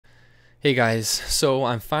Hey guys, so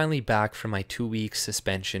I'm finally back from my 2 week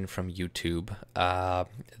suspension from YouTube.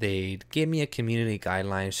 They gave me a community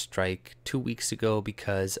guideline strike 2 weeks ago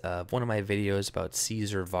because of one of my videos about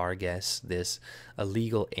Cesar Vargas, this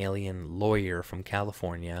illegal alien lawyer from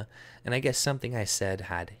California, and I guess something I said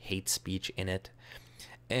had hate speech in it.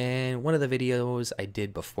 And one of the videos I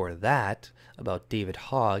did before that about David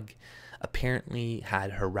Hogg apparently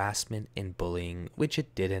had harassment and bullying, which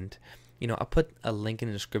it didn't. I'll put a link in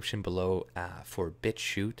the description below for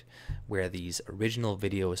BitChute, where these original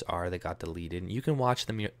videos are that got deleted. You can watch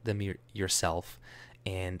them yourself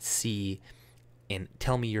and see and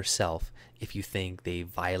tell me yourself if you think they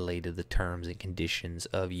violated the terms and conditions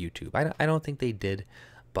of YouTube. I don't think they did,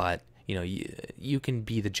 but you can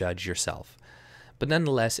be the judge yourself. But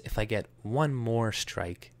nonetheless, if I get one more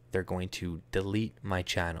strike, they're going to delete my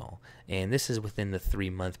channel, and this is within the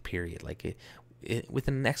 3-month period.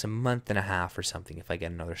 Within the next month and a half or something, if I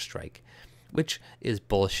get another strike, which is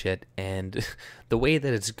bullshit. And the way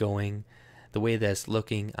that it's going, the way that it's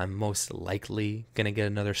looking, I'm most likely gonna get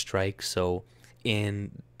another strike. So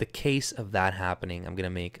in the case of that happening,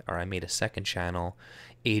 I made a second channel,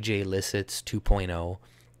 AJ Licits 2.0.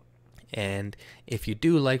 And if you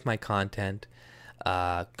do like my content,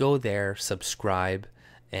 go there, subscribe.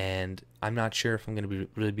 And I'm not sure if I'm gonna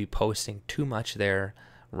really be posting too much there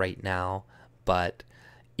right now. But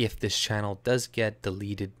if this channel does get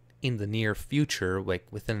deleted in the near future, like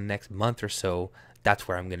within the next month or so, that's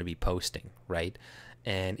where I'm going to be posting, right?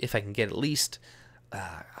 And if I can get at least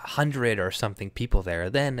 100 or something people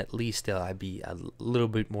there, then at least I'd be a little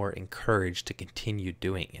bit more encouraged to continue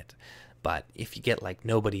doing it. But if you get like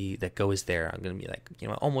nobody that goes there, I'm going to be like,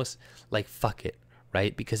 almost like fuck it,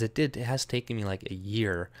 right? Because it has taken me like a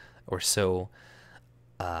year or so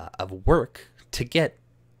of work to get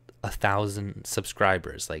 1,000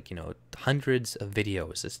 subscribers, hundreds of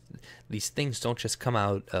videos. These things don't just come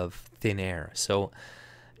out of thin air. So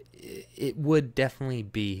it would definitely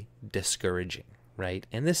be discouraging, right?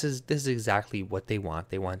 And this is exactly what they want.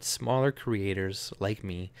 They want smaller creators like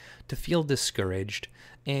me to feel discouraged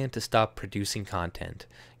and to stop producing content.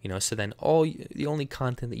 So then the only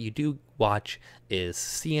content that you do watch is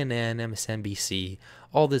CNN, MSNBC,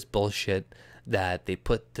 all this bullshit that they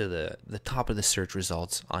put to the top of the search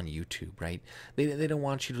results on YouTube, right? They don't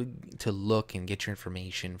want you to look and get your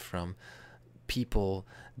information from people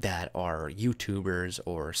that are YouTubers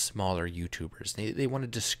or smaller YouTubers. They want to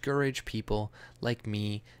discourage people like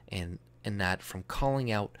me and that from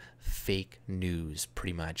calling out fake news,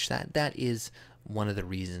 pretty much. That is one of the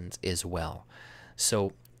reasons as well.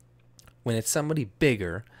 So when it's somebody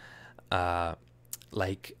bigger,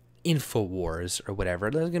 like InfoWars or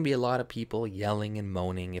whatever, there's going to be a lot of people yelling and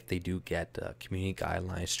moaning if they do get a community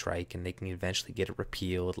guideline strike, and they can eventually get it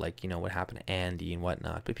repealed, like what happened to Andy and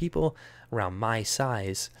whatnot. But people around my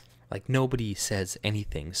size, like, nobody says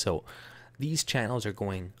anything. So these channels are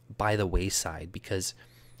going by the wayside, because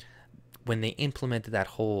when they implemented that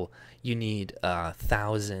whole you need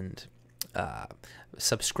 1,000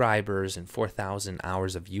 subscribers and 4,000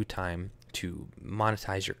 hours of view time to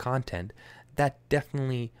monetize your content, that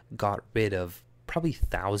definitely got rid of probably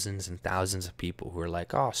thousands and thousands of people who are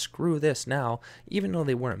like, oh, screw this now, even though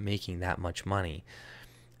they weren't making that much money.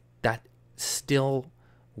 That still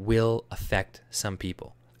will affect some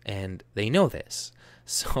people, and they know this.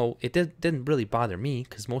 So it didn't really bother me,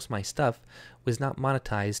 because most of my stuff was not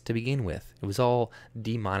monetized to begin with. It was all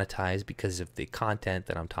demonetized because of the content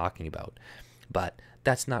that I'm talking about. But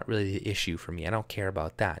that's not really the issue for me. I don't care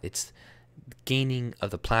about that. It's gaining of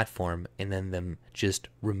the platform and then them just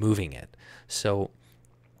removing it. So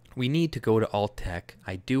we need to go to Alt Tech.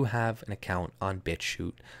 I do have an account on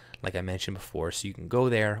BitChute, like I mentioned before, so you can go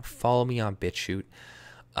there, follow me on BitChute.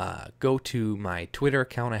 Go to my Twitter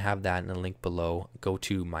account, I have that in the link below. Go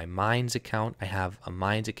to my Minds account, I have a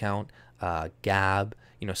Minds account. Gab,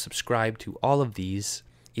 subscribe to all of these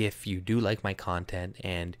if you do like my content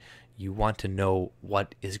and you want to know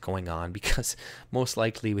what is going on, because most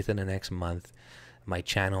likely within the next month my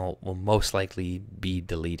channel will most likely be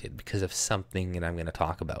deleted because of something that I'm going to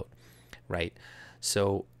talk about, right?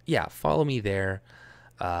 So yeah, follow me there.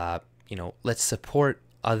 Let's support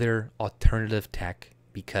other alternative tech,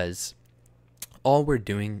 because all we're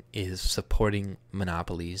doing is supporting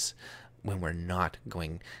monopolies when we're not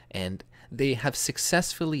going. And they have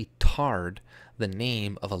successfully tarred the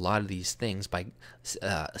name of a lot of these things by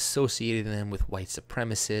associating them with white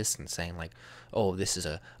supremacists and saying like, oh, this is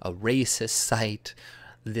a racist site,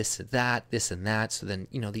 this and that. So then,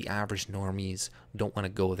 the average normies don't want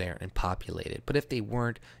to go there and populate it. But if they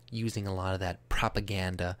weren't using a lot of that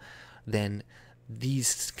propaganda, then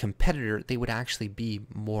these competitor, they would actually be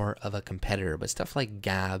more of a competitor. But stuff like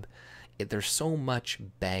Gab, there's so much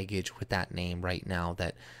baggage with that name right now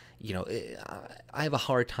that, you know, I have a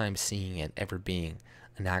hard time seeing it ever being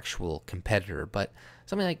an actual competitor. But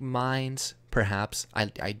something like Minds, perhaps.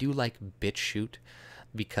 I do like BitChute,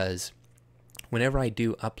 because whenever I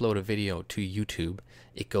do upload a video to YouTube,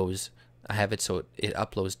 it goes, I have it so it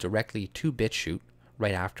uploads directly to BitChute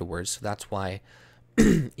right afterwards. So that's why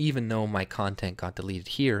even though my content got deleted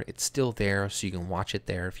here, it's still there, so you can watch it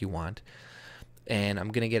there if you want. And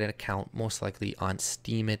I'm gonna get an account most likely on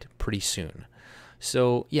Steemit pretty soon.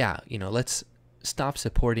 So yeah, you know, let's stop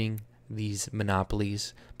supporting these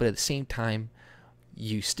monopolies, but at the same time,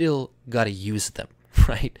 you still gotta use them,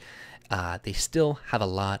 right? They still have a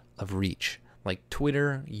lot of reach, like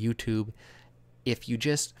Twitter, YouTube. If you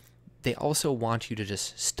just, they also want you to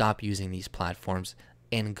just stop using these platforms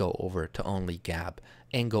and go over to only Gab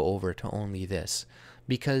and go over to only this,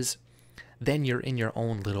 because then you're in your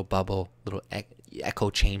own little bubble, little echo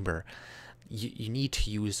chamber. You need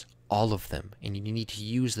to use all of them, and you need to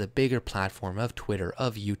use the bigger platform of Twitter,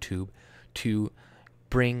 of YouTube, to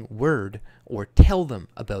bring word or tell them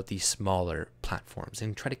about these smaller platforms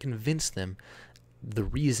and try to convince them the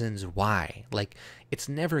reasons why. Like, it's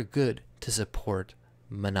never good to support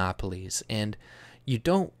monopolies, and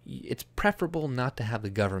it's preferable not to have the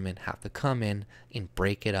government have to come in and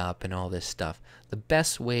break it up and all this stuff. The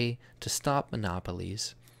best way to stop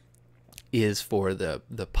monopolies is for the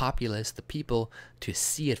populace, the people, to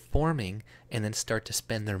see it forming and then start to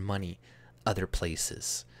spend their money other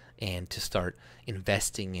places and to start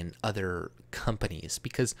investing in other companies.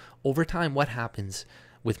 Because over time, what happens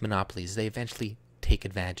with monopolies, they eventually take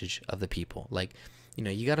advantage of the people. Like, you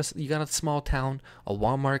know, you got a small town, a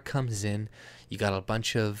Walmart comes in, you got a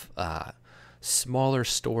bunch of smaller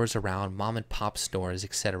stores around, mom and pop stores,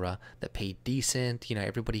 etc., that pay decent. You know,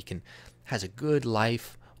 everybody has a good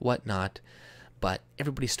life, whatnot, but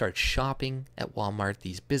everybody starts shopping at Walmart.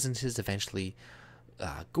 These businesses eventually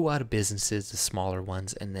go out of businesses, the smaller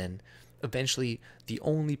ones, and then eventually the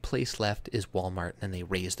only place left is Walmart, and they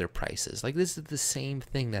raise their prices. Like, this is the same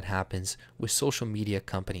thing that happens with social media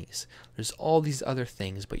companies. There's all these other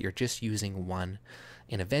things, but you're just using one,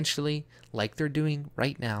 and eventually, like they're doing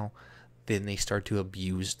right now, then they start to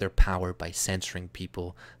abuse their power by censoring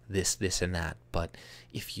people, this, and that. But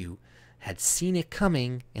if you had seen it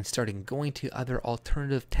coming and started going to other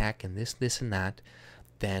alternative tech and this, and that,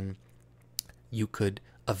 then you could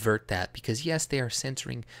avert that. Because yes, they are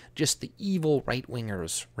censoring just the evil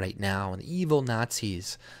right-wingers right now and the evil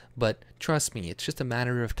Nazis, but trust me, it's just a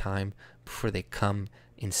matter of time before they come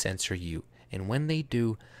and censor you. And when they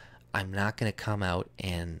do, I'm not going to come out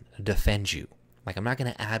and defend you. Like, I'm not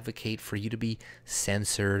going to advocate for you to be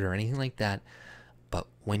censored or anything like that. But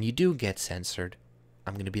when you do get censored,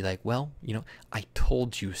 I'm going to be like, well, you know, I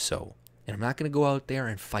told you so. And I'm not going to go out there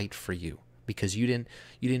and fight for you because you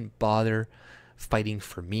didn't bother fighting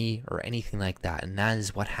for me or anything like that. And that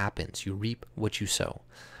is what happens. You reap what you sow.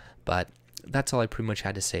 But that's all I pretty much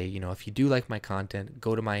had to say. You know, if you do like my content,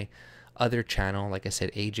 go to my other channel. Like I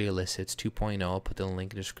said, AJ Elicits 2.0. I'll put the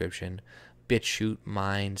link in the description. BitChute,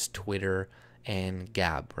 Minds, Twitter, and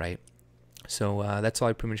Gab, right? So that's all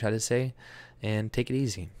I pretty much had to say. And take it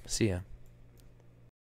easy. See ya.